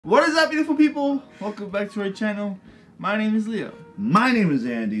What is up, beautiful people? Welcome back to our channel. My name is Leo. My name is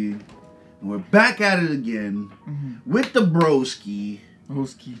Andy. And we're back at it again with the broski.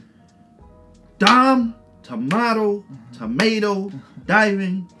 Domtomato, tomato,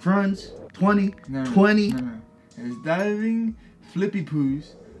 diving, fronts, 2020. No. It's diving flippy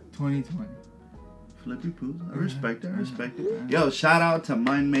poos 2020. Flippy poos. I respect it. Yo, shout out to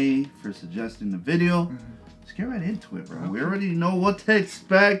Mind May for suggesting the video. Let's get right into it, bro. Okay. We already know what to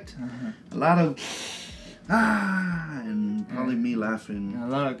expect. A lot of and probably me laughing. And a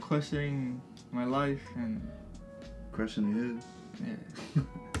lot of questioning my life and questioning his. Yeah.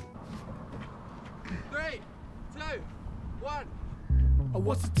 3, 2, 1.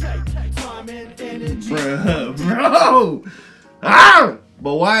 What's it take? Time and energy. Bro. Ah!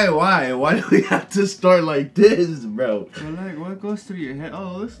 But why do we have to start like this, bro? Well, like, what goes through your head?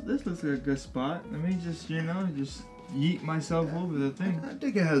 Oh, this looks like a good spot. Let me just, just yeet myself over the thing. I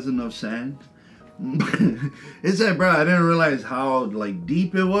think it has enough sand. It's that, bro, I didn't realize how, like,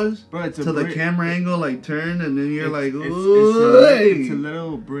 deep it was. Bro, it's till the camera angle, like, turned, and then you're like, it's a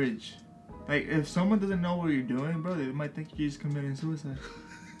little bridge. Like, if someone doesn't know what you're doing, bro, they might think you're just committing suicide.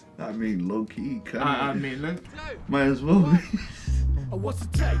 I mean, low-key, I mean, look. Might as well be. What's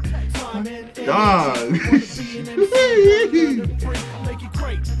it take? Time and dog. Make it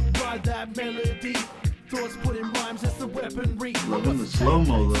great. Ride that melody. Thoughts put in rhymes, that's the weaponry. Loving the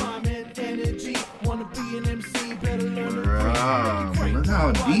slow-mo, though. Time and energy. Wanna be an MC, better learn wow, look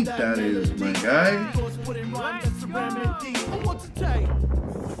how deep that is, my guy. Thoughts put in rhymes, that's the remedy. What's it take?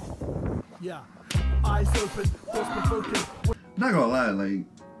 Yeah. Eyes open, thoughts provoking. Not gonna lie, like,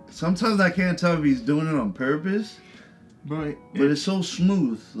 sometimes I can't tell if he's doing it on purpose. But it's so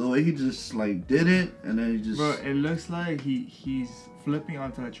smooth the way he just like did it, and then he just. Bro, it looks like he's flipping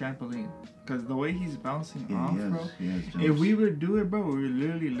onto a trampoline, cause the way he's bouncing off, bro. If we would do it, bro, we would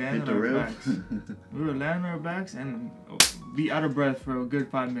literally land on our backs. We would land on our backs and be out of breath for a good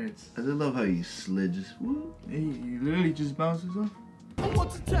 5 minutes. I just love how he slid just. Whoop. He literally just bounces off.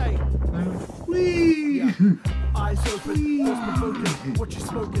 What's it take? Whee! Yeah. Eyes open, thoughts provoking. What you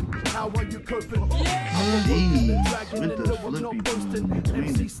smoking? How are you coping? Jeez, with the flippy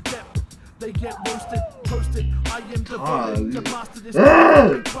MC step. They get roasted, toasted. I am the master this.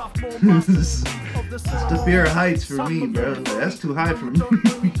 It's the fear of heights for me, bro. That's too high for me.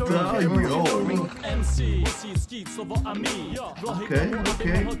 Okay.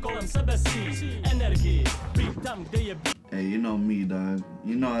 Hey, you know me, dog.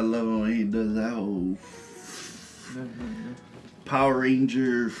 You know I love it when he does that whole Power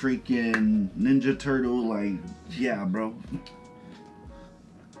Ranger, freaking Ninja Turtle, like, yeah, bro.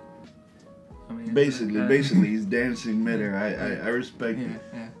 I mean, basically, he's dancing midair. I respect it.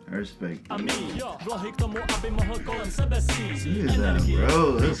 Yeah. I respect it. Look at that,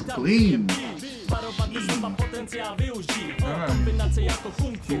 bro. That's clean. He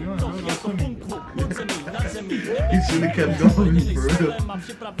should have kept going, for real.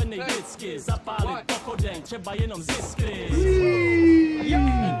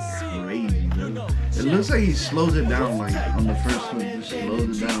 Crazy, bro. It looks like he slows it down, like on the first one, just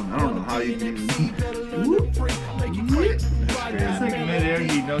slows it down. I don't know how you can even it's like mid-air,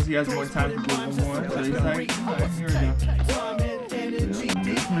 he knows he has more time to do one more, so he's like, alright, here we go.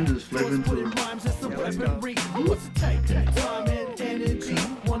 This one just flipped into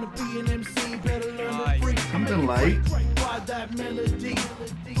something light.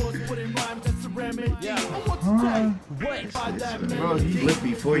 Bro, he flipped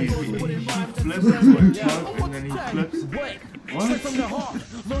before you flip. He flips into a truck and then he flips. What? From the heart,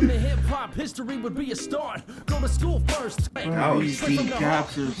 learn the hip hop history would be a start. Go to school first. That was deep. That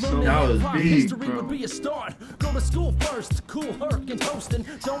was big, bro. Would be a start. Go to school first. Cool herc and toasting.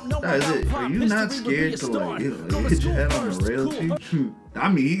 Don't know that is it. Are you not scared to like hit your head on the rail too? I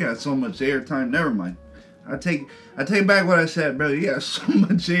mean, he got so much airtime. Never mind. I take back what I said, bro. He got so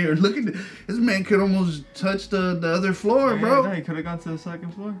much air. Look at this man could almost touch the other floor, bro. No, he could have gone to the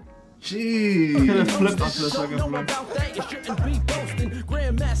second floor. Jeez. Could have flipped onto the second floor.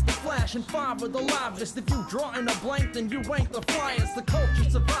 Grandmaster Flash and 5 of the livest. If you draw in a blank, then you ain't the flyest. The culture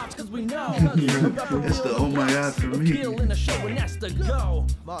survives because we know. It's the oh my god for me. In the show and that's the go.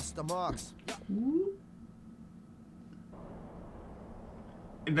 Master Marks.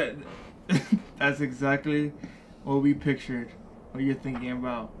 That's exactly what we pictured. What you're thinking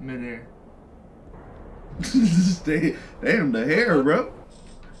about midair. Damn the hair, bro.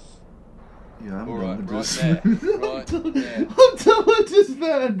 Yeah, I'm done with this. I'm done with this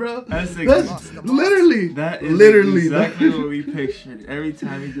man, bro. That's literally. That is literally exactly what we pictured every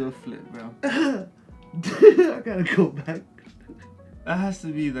time you do a flip, bro. I gotta go back. That has to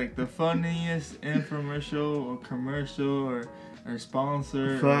be like the funniest infomercial or commercial or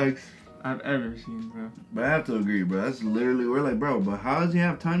sponsor I've ever seen, bro. But I have to agree, bro. That's literally, we're like, bro, but how does he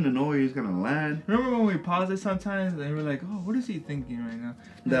have time to know where he's gonna land? Remember when we paused it sometimes and we're like, oh, what is he thinking right now?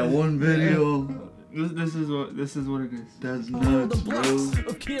 That one video. This is what it is. That's nuts, bro.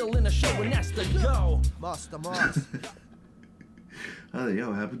 Of killing a show and that's the go. Master. I was like, yo,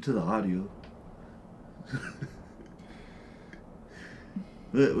 what happened to the audio?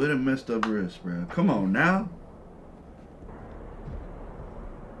 What a messed up wrist, bro. Come on now.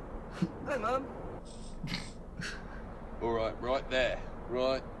 Hey, Mum. All right, right there.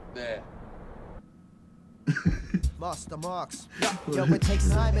 Master Marks. Yo, it takes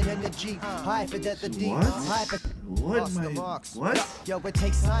time and energy. Hyphen at the D. What? What? Yo, it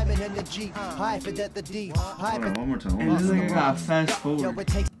takes time and energy. Hyphen at the D. Hold on, one more time. And this nigga got fast forward.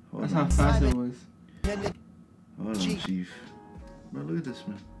 That's how fast it was. Hold on, Chief. Bro, look at this,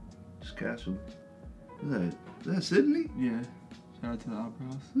 man. This castle. Is that Sydney? Yeah. Shout out to the Opera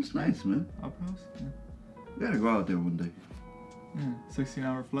House. That's nice, man. Opera House? Yeah. We gotta go out there one day. Yeah.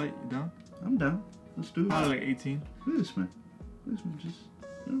 16-hour flight. You down? I'm down. Let's do it. Probably like 18. Look at this, man. Just,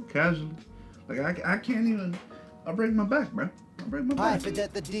 casually. Like, I can't even... I'll break my back, bro. I'll break my back. Hyphen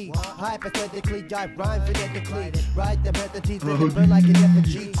at the D. Hypothetically, I rhyme phonetically. Ride the melody, burn like an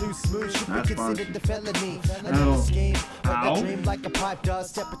effigy. Too smooth, should be considered the felony. Another scheme, but the dream like a pipe does.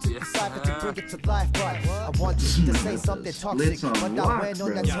 Step into the cipher to bring it to life. But I want you to say something toxic. But I went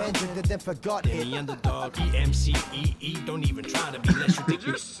on a tangent and then forgot it. The underdog, EMCEE, don't even try to be less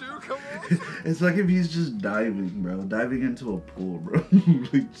ridiculous. It's like if he's just diving, bro. Diving into a pool, bro.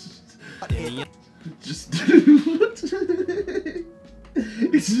 Like, just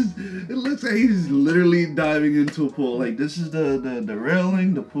it's just, it looks like he's literally diving into a pool. Like, this is the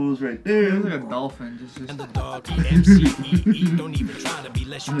railing, the pool's right there. It looks like a dolphin. Just underdog, EMCEE, don't even try to be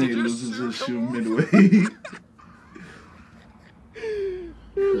less ridiculous. He loses his shoe midway.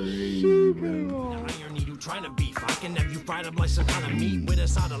 Crazy, bro. Trying to beef, I can have you fried up like some kind of meat with a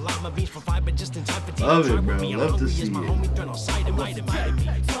side of lima beans for five, but just in time for tea. Love it, bro. Love to see it. Time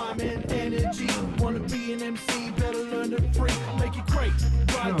and energy, wanna be an MC, better learn to freak, make it great,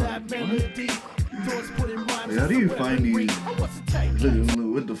 ride that melody. Like, how do you find these?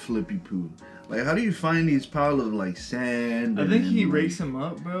 Look with the flippy poo. Like, how do you find these piles of like sand? I think he rakes them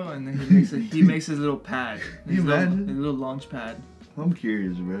up, bro, and then he makes his little pad. His little launch pad. I'm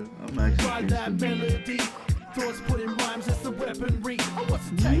curious, bro. I'm actually curious. Thoughts put in rhymes as the weaponry.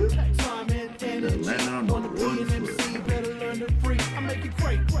 What's it take? Time and energy. Wanna be an MC, better learn to freak. I make it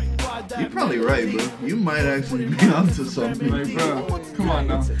great. You're probably right, bro. You might actually be onto something. Like, bro, come on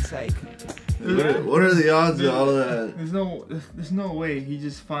now. What are the odds of all of that? There's no way he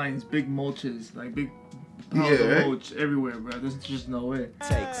just finds big mulches, like big piles of mulch everywhere, bro. There's just no way.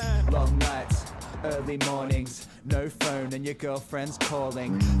 Takes long nights, early mornings, no phone and your girlfriend's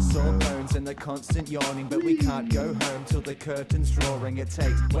calling. Sore bones and the constant yawning, but we can't go home till the curtain's drawing. It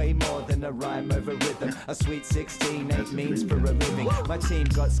takes way more than a rhyme over rhythm. A sweet 16 ain't means for a living. My team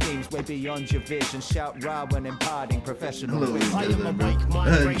got schemes way beyond your vision. Shout raw when imparting professional wisdom.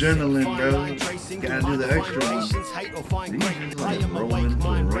 Adrenaline, bro. Gotta do the extra one. I am awake,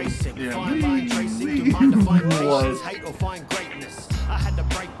 mind racing. Fine line tracing, to mind define patience, hate or find greatness. I had to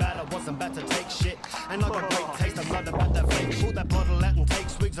break bad, I wasn't about to take shit. And like a great taste, I'm not about that fake. Pull that bottle out and take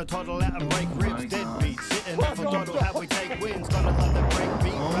swigs, I toddle out and break ribs. Deadbeat, sitting up for toddle, how we take wins. Gonna let the break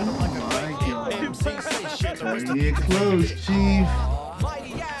beat, rattle like a great hit. MC say shit, the rest of Get close, Chief.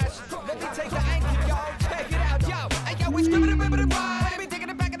 Mighty ass, let me take the anchor, yo. Check it out, yo. Hey, yo, we scribbling a bit of the rhyme. Let me take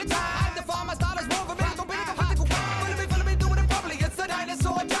it back at the time. The farmer's style is more for me. Go big, go hot, go wild. Follow me, doing it properly. It's the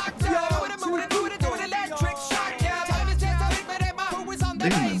dinosaur doctor. Doing it, moving it, doing it, doing electric shock, yeah. Time is just a big bit of my who is on the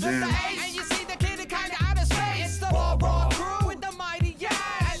base. And you see the kid kinda out of space. It's the raw crew with the mighty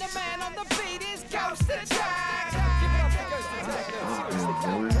ass. And the man on the beat is Ghost Attack.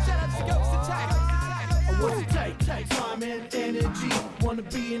 What's it take? Time and energy. Wanna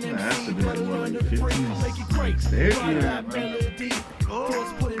be an MC, better learn to freak. Make it great. Ride that melody.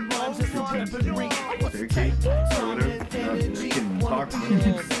 Thoughts put in rhymes as the weaponry. What's it take? Time and energy. Wanna be an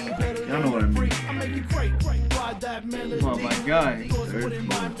MC, better learn to freak. I make it great. Ride that melody. Oh my God. Thoughts put in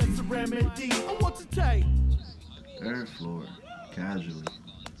rhymes as the remedy. What's it take? Third floor, casually.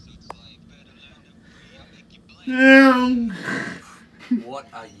 Yeah. What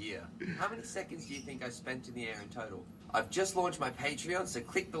a year. How many seconds do you think I spent in the air in total? I've just launched my Patreon, so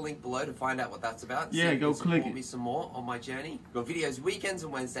click the link below to find out what that's about. Yeah, go click support it. me some more on my journey. Got videos weekends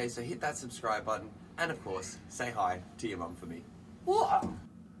and Wednesdays, so hit that subscribe button. And of course, say hi to your mum for me. What?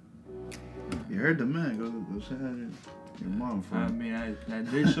 You heard the man. Go say hi. your mom for. I mean, I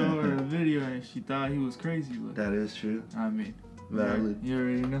did show her a video and she thought he was crazy. But that is true. I mean, valid. You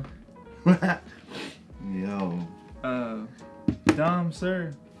already know. Yo. Dom,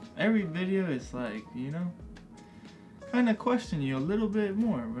 sir, every video is like, you know, kind of question you a little bit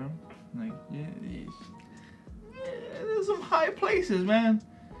more, bro. Like, yeah, there's some high places, man.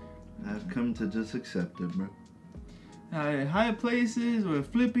 I've come to just accept it, bro. High places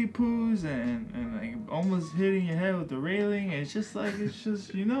with flippy poos and like almost hitting your head with the railing. It's just like, it's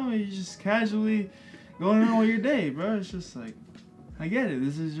just, you know, you just casually going on with your day, bro. It's just like, I get it,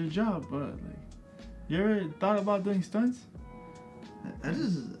 this is your job, but like, you ever thought about doing stunts?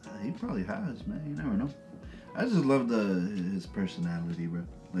 He probably has, man. You never know. I just love his personality, bro.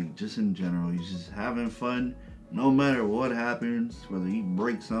 Like, just in general, he's just having fun, no matter what happens, whether he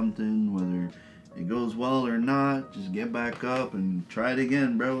breaks something, whether it goes well or not, just get back up and try it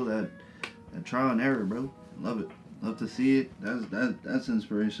again, bro. That trial and error, bro. Love it. Love to see it. That's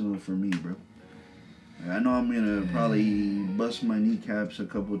inspirational for me, bro. I know I'm gonna probably bust my kneecaps a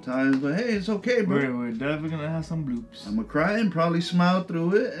couple of times, but hey, it's okay, bro. We're definitely gonna have some bloops. I'm gonna cry and probably smile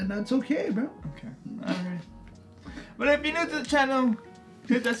through it, and that's okay, bro. Okay. Alright. But if you're new to the channel,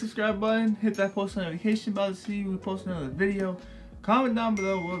 hit that subscribe button, hit that post notification bell to see we post another video. Comment down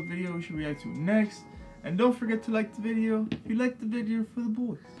below what video we should react to next. And don't forget to like the video if you like the video for the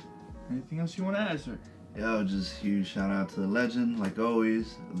boys. Anything else you want to add, sir? Yo, just huge shout out to the legend, like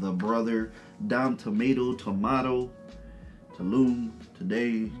always, the brother, Domtomato, Tulum,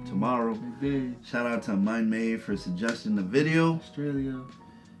 today, tomorrow. Shout out to Mind Made for suggesting the video. Australia.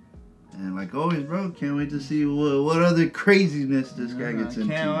 And like always, bro, can't wait to see what other craziness this guy gets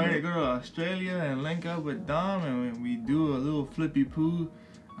into. Can't wait to go to Australia and link up with Dom and we do a little flippy poo.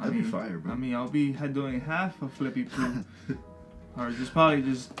 That'd be fire, bro. I mean, I'll be doing half a flippy poo. Or just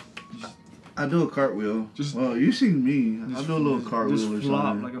I do a cartwheel. Well, you seen me. I'll do a little cartwheel or something. Just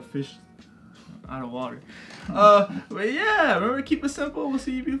flop like a fish out of water. But yeah, remember, keep it simple. We'll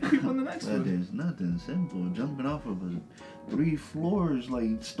see you beautiful people in the next one. There's nothing simple. Jumping off of a 3 floors,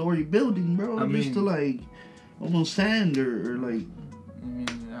 like, story building, bro. I mean, used to, like, almost sand or like... I mean,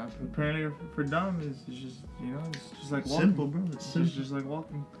 apparently for Dom, it's just, you know, it's just like walking. Simple, bro. It's simple. Just like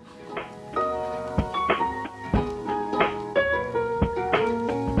walking.